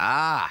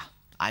 Ah,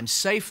 I'm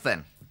safe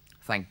then.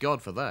 Thank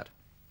God for that.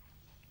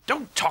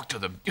 Don't talk to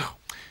them.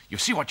 You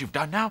see what you've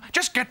done now?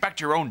 Just get back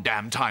to your own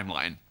damn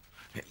timeline.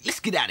 Let's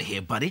get out of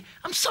here, buddy.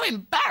 I'm so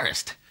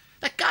embarrassed.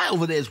 That guy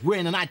over there's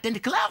wearing an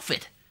identical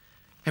outfit.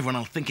 Everyone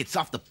will think it's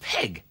off the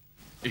peg.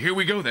 Here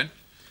we go, then.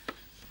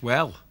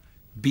 Well,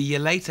 be you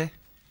later.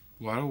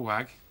 What a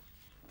wag.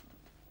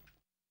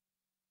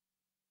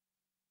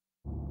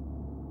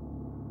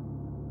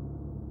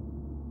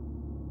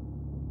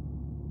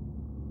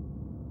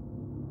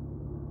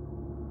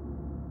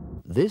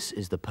 This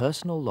is the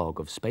personal log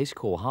of Space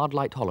Corps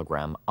hard-light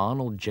hologram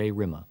Arnold J.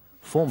 Rimmer,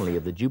 formerly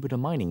of the Jupiter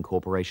Mining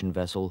Corporation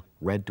vessel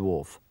Red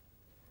Dwarf.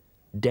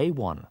 Day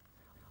 1.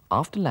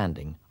 After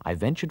landing, I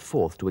ventured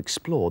forth to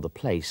explore the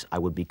place I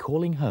would be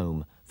calling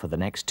home for the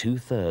next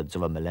 2/3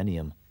 of a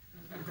millennium.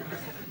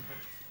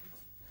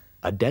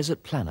 A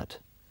desert planet,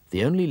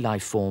 the only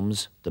life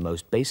forms, the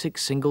most basic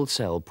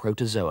single-cell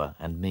protozoa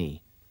and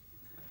me.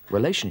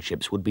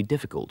 Relationships would be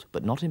difficult,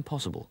 but not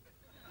impossible.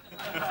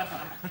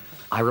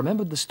 I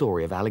remembered the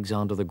story of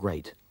Alexander the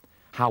Great,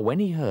 how when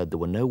he heard there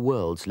were no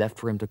worlds left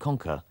for him to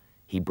conquer,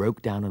 he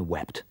broke down and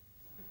wept.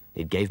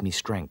 It gave me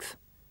strength.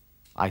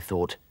 I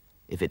thought,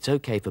 if it's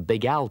okay for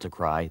Big Al to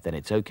cry, then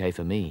it's okay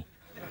for me.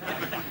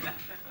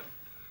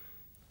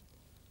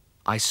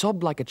 I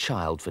sobbed like a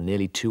child for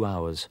nearly 2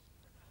 hours.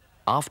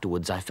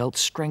 Afterwards, I felt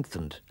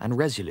strengthened and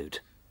resolute,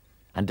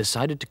 and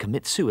decided to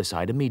commit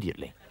suicide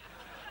immediately.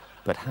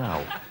 But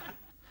how?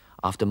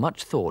 After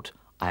much thought,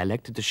 I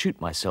elected to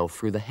shoot myself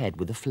through the head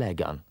with a flare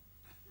gun.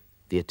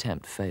 The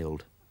attempt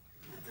failed.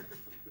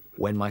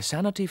 When my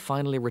sanity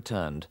finally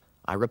returned,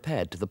 I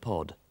repaired to the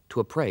pod to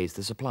appraise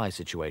the supply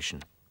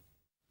situation.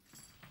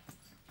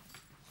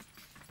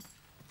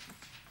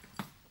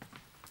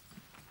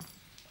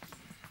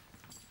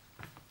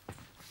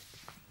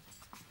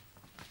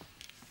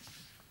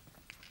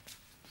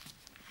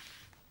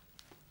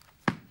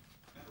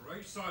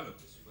 Pray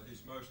silence for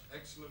His Most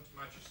Excellent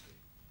Majesty.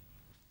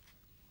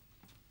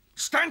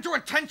 Stand to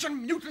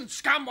attention, mutant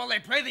scum, while they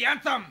play the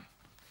anthem!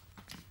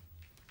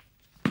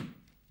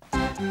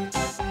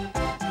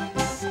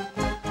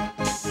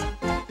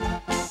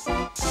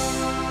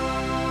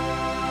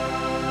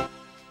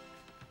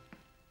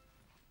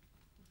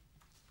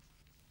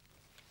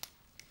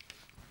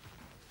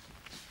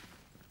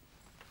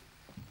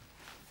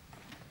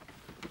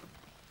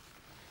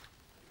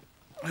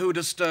 Who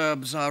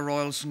disturbs our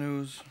royal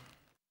snooze?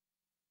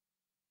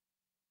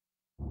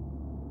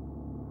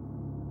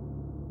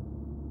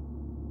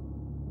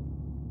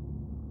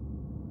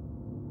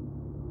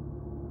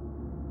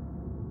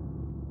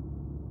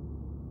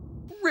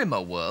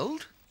 Rimmer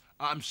World?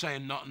 I'm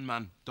saying nothing,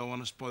 man. Don't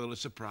want to spoil the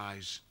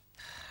surprise.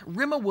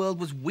 Rimmer World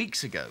was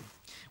weeks ago.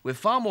 We're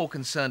far more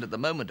concerned at the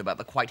moment about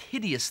the quite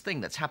hideous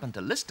thing that's happened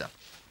to Lister.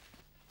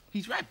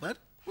 He's right, bud.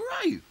 Where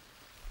are you?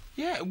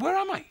 Yeah, where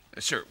am I?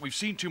 Sir, we've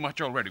seen too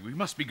much already. We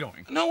must be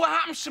going. No, what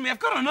happens to me? I've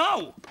got to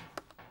know.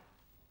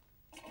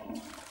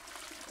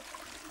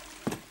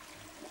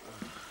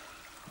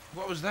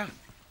 What was that?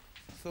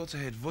 I thought I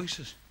heard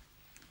voices.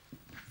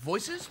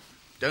 Voices?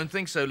 Don't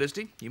think so,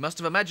 Listy. You must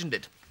have imagined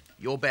it.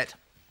 Your bet.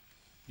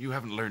 You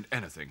haven't learned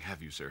anything,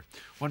 have you, sir?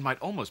 One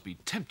might almost be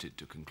tempted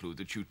to conclude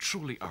that you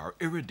truly are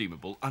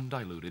irredeemable,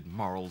 undiluted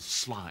moral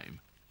slime.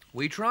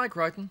 We try,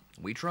 Kryten.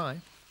 We try.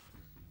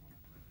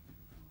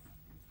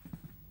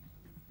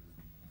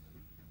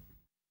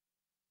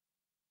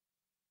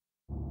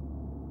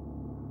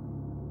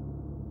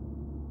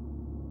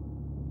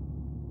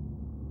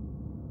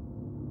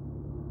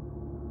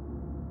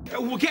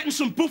 We're getting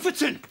some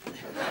buffeting.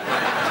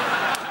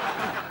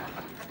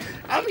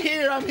 I'm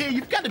here.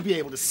 You've got to be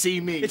able to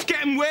see me. It's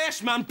getting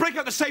worse, man. Break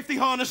out the safety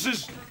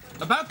harnesses.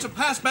 About to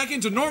pass back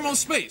into normal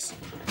space.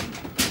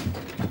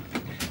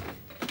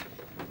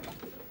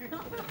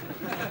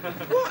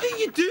 What are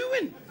you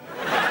doing?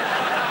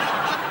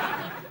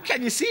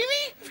 Can you see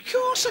me? Of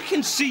course I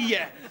can see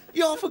you.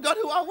 You all forgot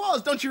who I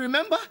was, don't you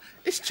remember?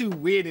 It's too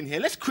weird in here.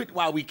 Let's quit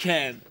while we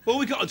can. All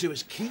we got to do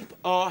is keep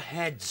our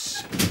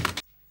heads.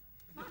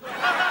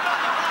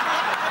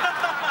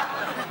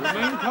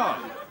 Remain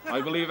calm. I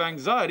believe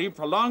anxiety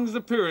prolongs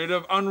the period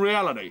of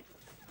unreality.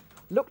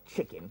 Look,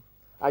 chicken,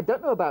 I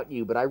don't know about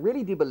you, but I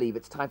really do believe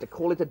it's time to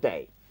call it a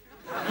day.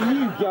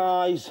 You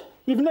guys,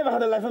 you've never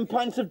had 11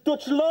 pints of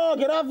Dutch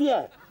lager, have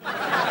you?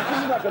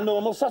 This is like a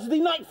normal Saturday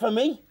night for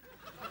me.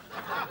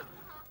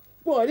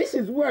 What Boy, this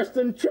is worse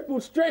than triple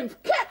strength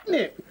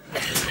catnip.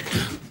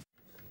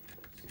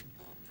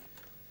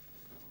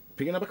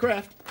 Picking up a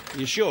craft.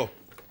 You sure?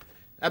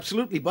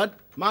 Absolutely, bud.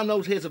 My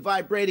nose hairs are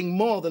vibrating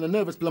more than a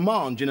nervous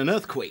blancmange in an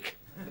earthquake.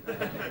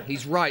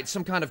 He's right.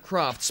 Some kind of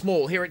craft.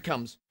 Small. Here it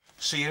comes.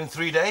 See you in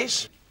 3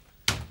 days.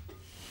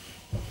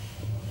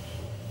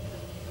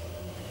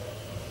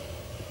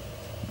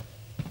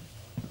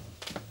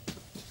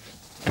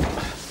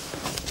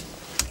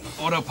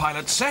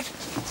 Autopilot set.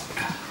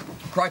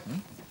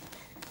 Kryten,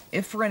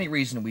 if for any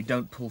reason we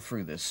don't pull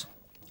through this,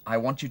 I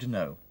want you to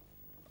know,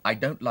 I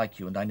don't like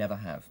you and I never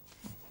have.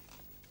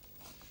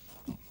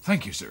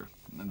 Thank you, sir.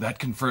 That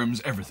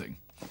confirms everything.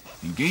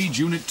 Engage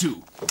Unit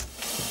 2.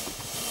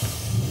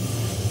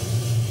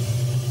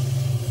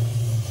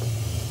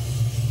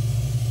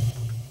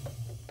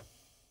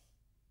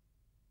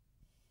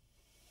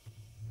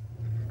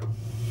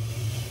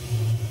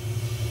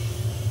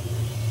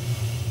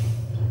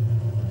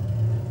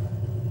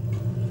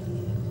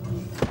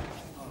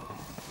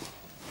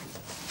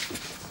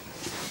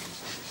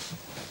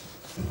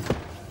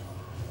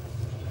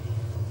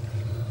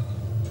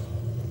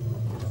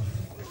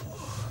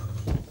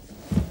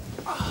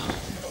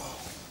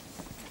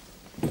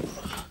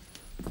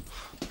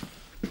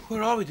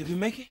 Where are we? Did we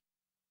make it?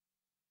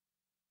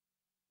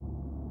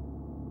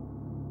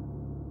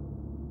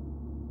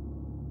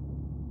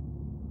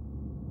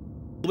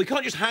 We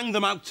can't just hang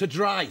them out to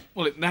dry.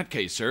 Well, in that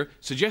case, sir,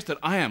 suggest that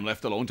I am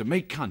left alone to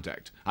make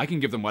contact. I can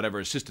give them whatever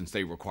assistance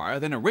they require,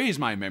 then erase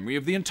my memory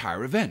of the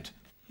entire event.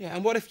 Yeah,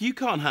 and what if you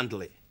can't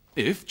handle it?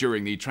 If,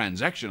 during the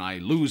transaction, I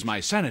lose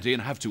my sanity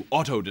and have to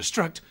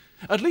auto-destruct,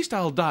 at least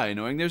I'll die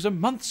knowing there's a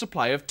month's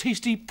supply of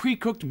tasty,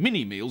 pre-cooked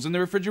mini-meals in the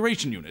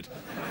refrigeration unit.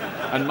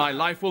 And my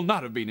life will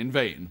not have been in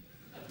vain.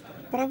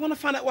 But I want to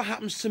find out what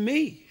happens to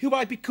me, who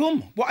I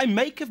become, what I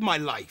make of my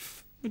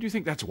life. Do you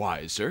think that's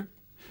wise, sir?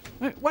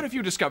 What if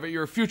you discover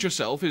your future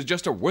self is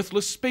just a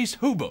worthless space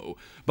hobo,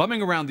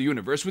 bumming around the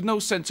universe with no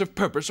sense of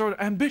purpose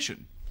or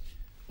ambition?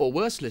 Or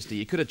worse, Lister,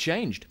 you could have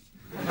changed.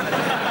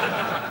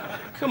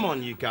 Come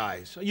on, you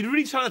guys. Are you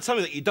really trying to tell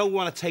me that you don't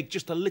want to take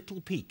just a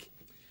little peek?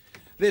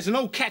 There's an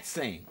old cat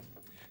saying,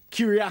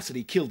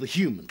 curiosity killed the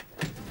human.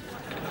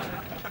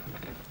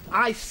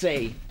 I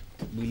say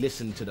we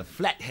listen to the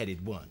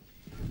flat-headed one.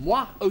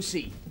 Moi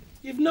aussi.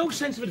 You've no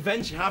sense of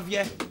adventure, have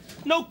you?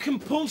 No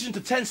compulsion to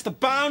test the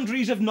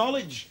boundaries of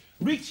knowledge.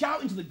 Reach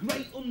out into the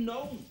great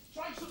unknown.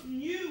 Try something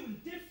new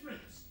and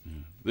different.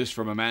 This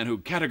from a man who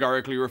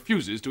categorically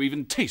refuses to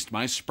even taste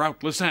my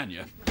sprout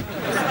lasagna.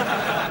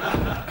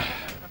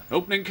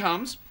 Opening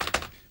comes.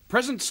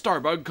 Present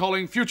Starbug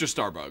calling future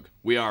Starbug.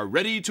 We are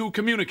ready to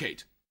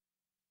communicate.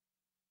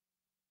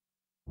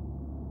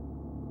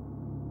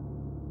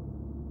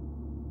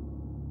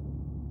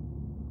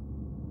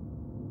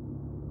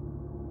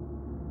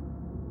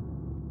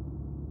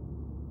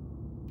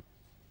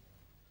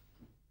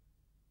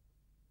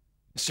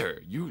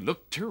 Sir, you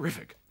look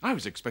terrific. I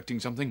was expecting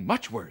something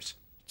much worse.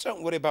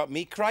 Don't worry about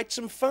me, Kryten.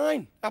 I'm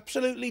fine.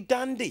 Absolutely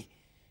dandy.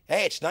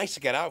 Hey, it's nice to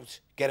get out,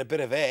 get a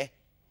bit of air.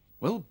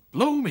 Well,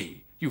 blow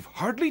me. You've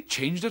hardly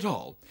changed at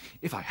all.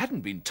 If I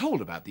hadn't been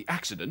told about the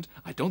accident,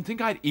 I don't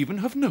think I'd even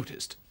have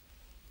noticed.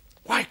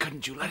 Why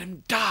couldn't you let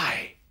him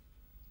die?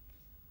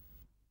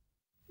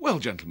 Well,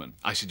 gentlemen,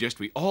 I suggest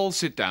we all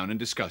sit down and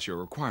discuss your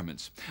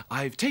requirements.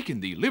 I've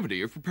taken the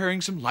liberty of preparing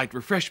some light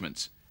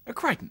refreshments.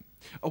 Kryten,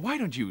 why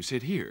don't you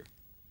sit here?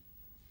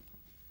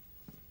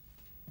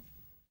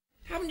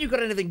 Haven't you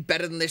got anything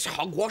better than this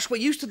hogwash? We're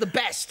used to the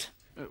best.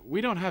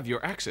 We don't have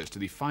your access to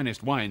the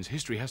finest wines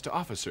history has to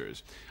offer,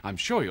 sirs. I'm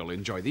sure you'll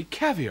enjoy the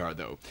caviar,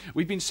 though.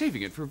 We've been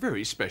saving it for a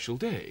very special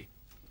day.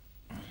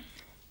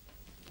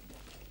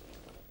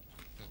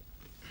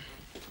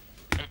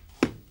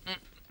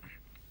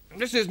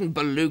 This isn't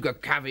beluga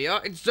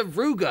caviar, it's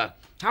Zavruga.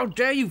 How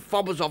dare you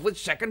fob us off with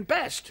second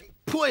best?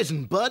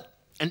 Poison, bud.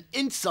 An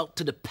insult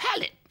to the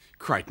palate.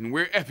 Kryten,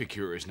 we're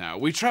epicures now.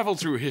 We travel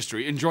through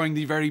history enjoying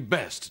the very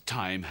best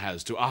time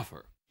has to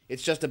offer.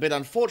 It's just a bit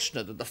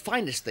unfortunate that the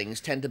finest things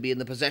tend to be in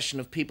the possession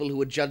of people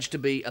who are judged to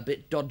be a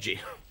bit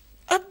dodgy.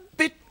 A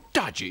bit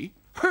dodgy?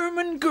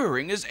 Hermann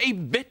Goering is a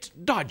bit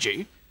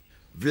dodgy?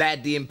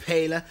 Vlad the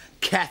Impaler,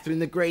 Catherine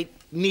the Great,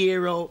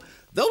 Nero.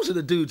 Those are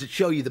the dudes that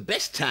show you the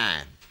best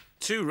time.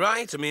 Too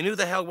right. I mean, who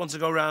the hell wants to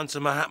go round to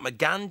Mahatma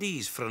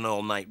Gandhi's for an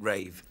all-night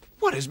rave?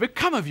 What has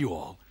become of you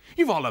all?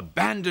 You've all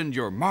abandoned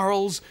your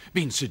morals,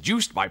 been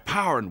seduced by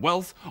power and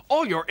wealth.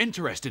 All you're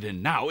interested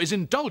in now is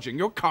indulging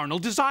your carnal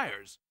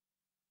desires.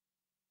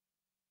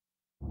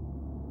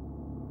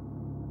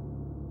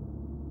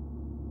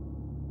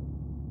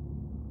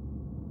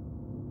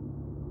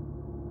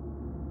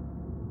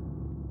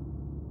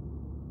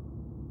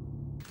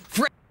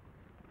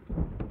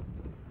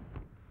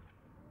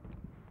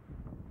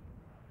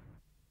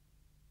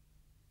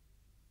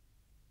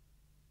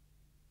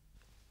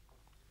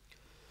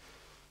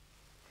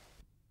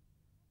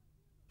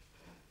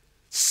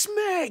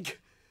 Smeg!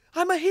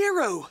 I'm a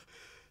hero!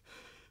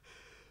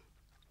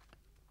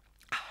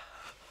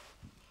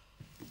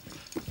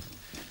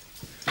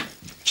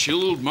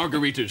 Chilled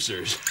margaritas,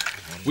 sirs.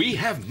 We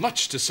have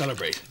much to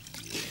celebrate.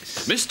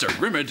 Mr.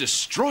 Rimmer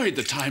destroyed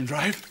the time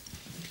drive,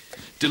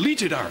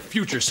 deleted our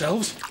future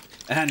selves,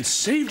 and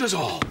saved us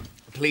all.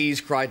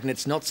 Please, Kryten,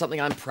 it's not something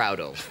I'm proud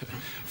of.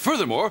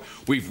 Furthermore,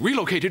 we've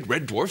relocated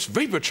Red Dwarf's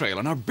vapor trail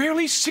and are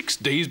barely 6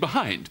 days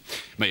behind.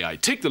 May I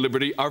take the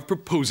liberty of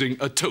proposing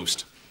a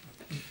toast?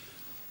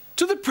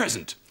 To the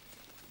present.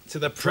 To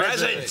the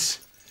present.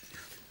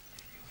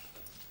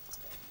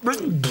 They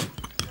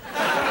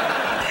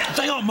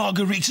are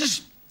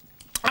margaritas.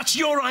 That's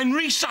urine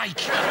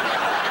recycle.